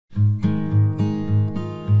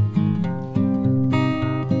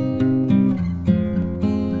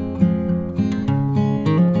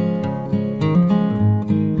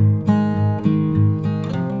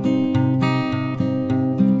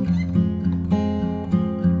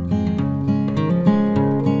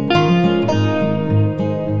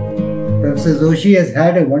Professor Joshi has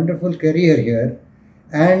had a wonderful career here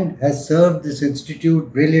and has served this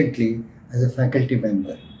institute brilliantly as a faculty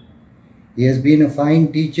member. He has been a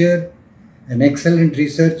fine teacher, an excellent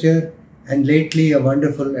researcher, and lately a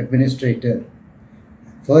wonderful administrator.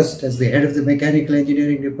 First as the head of the Mechanical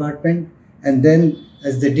Engineering Department and then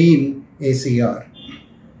as the Dean ACR.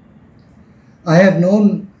 I have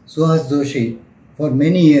known Suhas Joshi for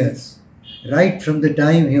many years, right from the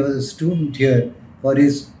time he was a student here for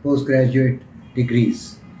his postgraduate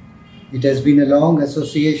degrees. It has been a long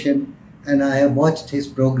association and I have watched his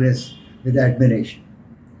progress with admiration.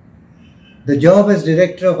 The job as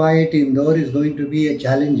director of IIT Indore is going to be a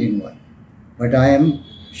challenging one, but I am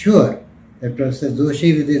sure that Professor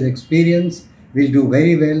Joshi with his experience will do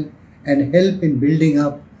very well and help in building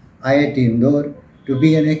up IIT Indore to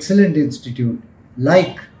be an excellent institute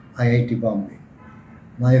like IIT Bombay.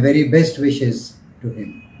 My very best wishes to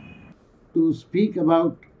him. To speak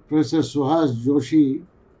about Professor Suhas Joshi,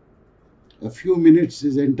 a few minutes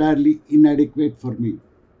is entirely inadequate for me.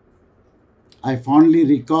 I fondly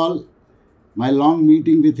recall my long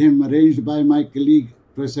meeting with him arranged by my colleague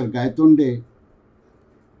Professor Gaitonde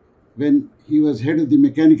when he was head of the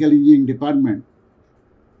Mechanical Engineering Department.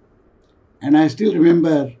 And I still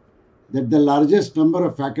remember that the largest number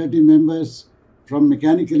of faculty members from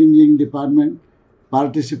Mechanical Engineering Department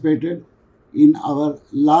participated in our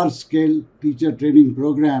large-scale teacher training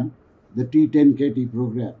program, the T10KT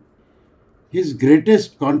program. His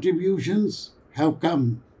greatest contributions have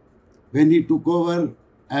come when he took over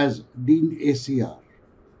as Dean ACR.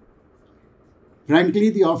 Frankly,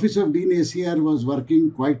 the office of Dean ACR was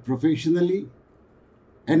working quite professionally,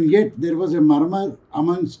 and yet there was a murmur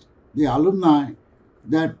amongst the alumni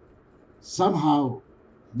that somehow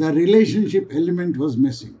the relationship element was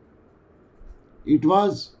missing. It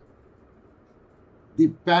was the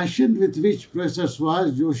passion with which Professor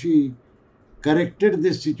Suhas Joshi corrected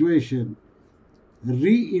this situation,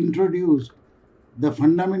 reintroduced the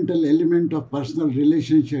fundamental element of personal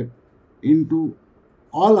relationship into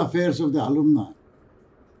all affairs of the alumni.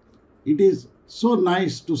 It is so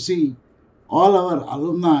nice to see all our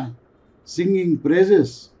alumni singing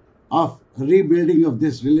praises of rebuilding of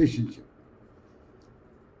this relationship.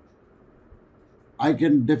 I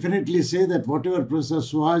can definitely say that whatever Professor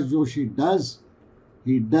Suhas Joshi does,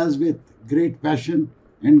 he does with great passion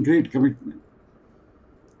and great commitment.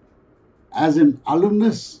 As an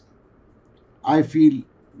alumnus, I feel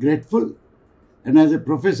grateful, and as a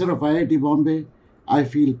professor of IIT Bombay, I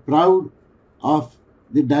feel proud of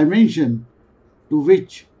the dimension to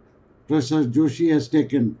which Professor Joshi has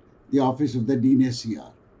taken the office of the Dean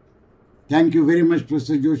ACR. Thank you very much,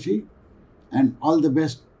 Professor Joshi, and all the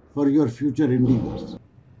best for your future endeavors.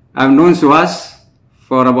 I've known Suhas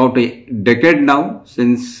for about a decade now,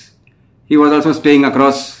 since he was also staying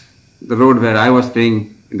across the road where I was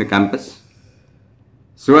staying in the campus.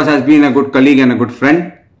 Suhas has been a good colleague and a good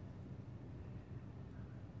friend.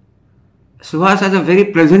 Suhas has a very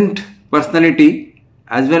pleasant personality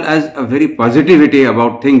as well as a very positivity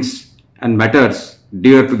about things and matters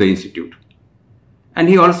dear to the institute. And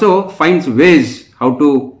he also finds ways how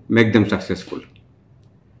to make them successful.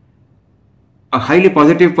 A highly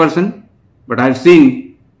positive person, but I've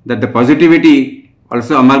seen that the positivity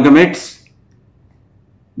also amalgamates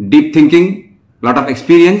deep thinking, lot of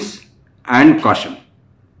experience and caution.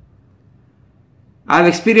 I've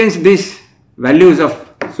experienced these values of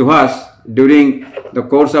Suhas during the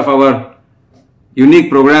course of our unique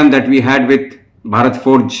program that we had with Bharat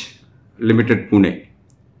Forge Limited Pune,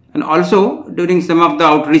 and also during some of the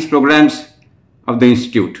outreach programs of the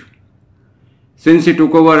institute. Since he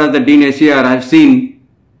took over as the Dean ACR, I have seen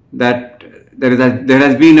that there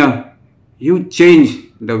has been a huge change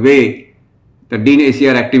in the way the Dean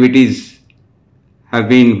ACR activities have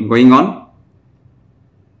been going on.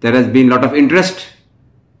 There has been a lot of interest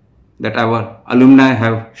that our alumni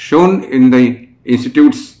have shown in the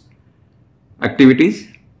institute's activities.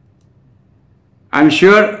 I'm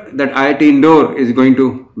sure that IIT Indore is going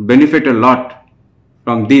to benefit a lot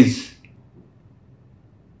from these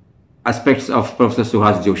aspects of Professor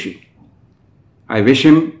Suhas Joshi. I wish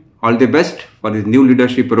him all the best for his new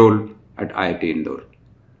leadership role at IIT Indore.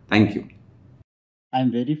 Thank you.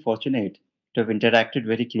 I'm very fortunate to have interacted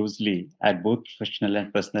very closely at both professional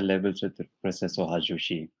and personal levels with Professor Suhas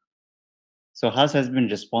Joshi. Suhas has been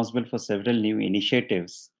responsible for several new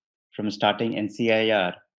initiatives, from starting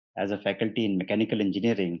NCIR as a faculty in mechanical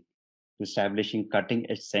engineering to establishing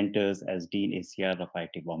cutting-edge centers as Dean ACR of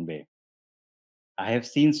IIT Bombay. I have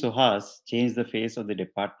seen Suhas change the face of the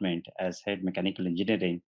department as head mechanical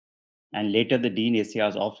engineering and later the Dean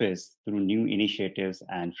ACR's office through new initiatives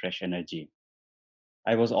and fresh energy.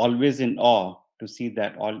 I was always in awe to see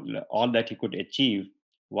that all that he could achieve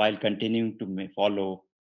while continuing to follow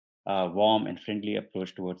a warm and friendly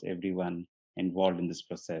approach towards everyone involved in this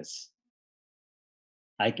process.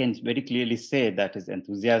 I can very clearly say that his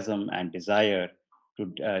enthusiasm and desire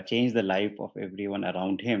to change the life of everyone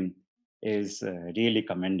around him is really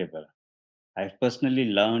commendable. I've personally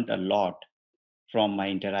learned a lot from my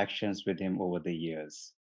interactions with him over the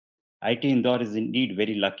years. IT Indore is indeed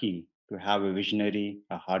very lucky to have a visionary,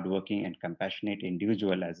 a hardworking, and compassionate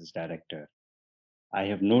individual as its director. I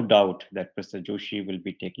have no doubt that Professor Joshi will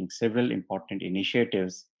be taking several important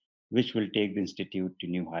initiatives which will take the Institute to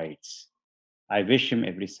new heights. I wish him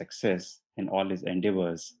every success in all his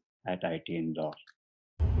endeavors at IT Indore.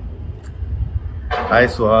 Hi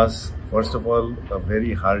Suhas. First of all, a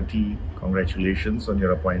very hearty congratulations on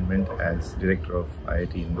your appointment as Director of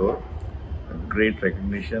IIT Indore. A great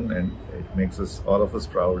recognition, and it makes us, all of us,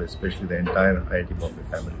 proud, especially the entire IIT Bombay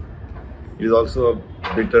family. It is also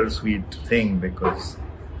a bittersweet thing because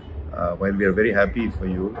while we are very happy for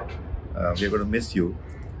you, we are going to miss you,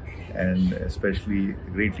 and especially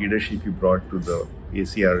the great leadership you brought to the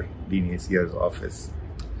ACR, Dean ACR's office.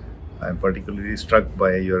 I am particularly struck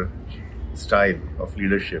by your style of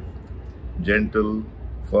leadership: gentle,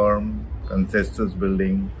 firm, consensus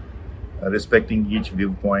building, respecting each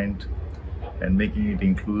viewpoint and making it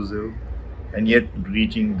inclusive, and yet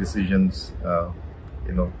reaching decisions,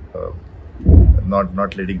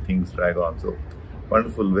 not letting things drag on. So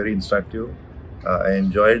wonderful, very instructive. I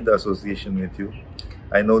enjoyed the association with you.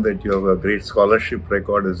 I know that you have a great scholarship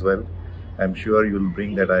record as well. I'm sure you'll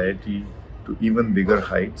bring that IIT to even bigger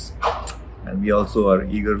heights. And we also are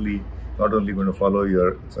eagerly not only going to follow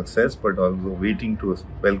your success, but also waiting to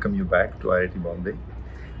welcome you back to IIT Bombay.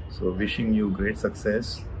 So wishing you great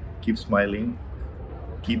success. Keep smiling,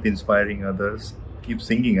 keep inspiring others, keep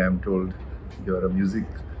singing. I'm told you're a music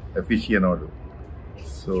aficionado.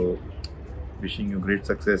 So wishing you great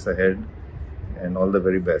success ahead and all the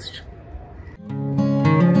very best.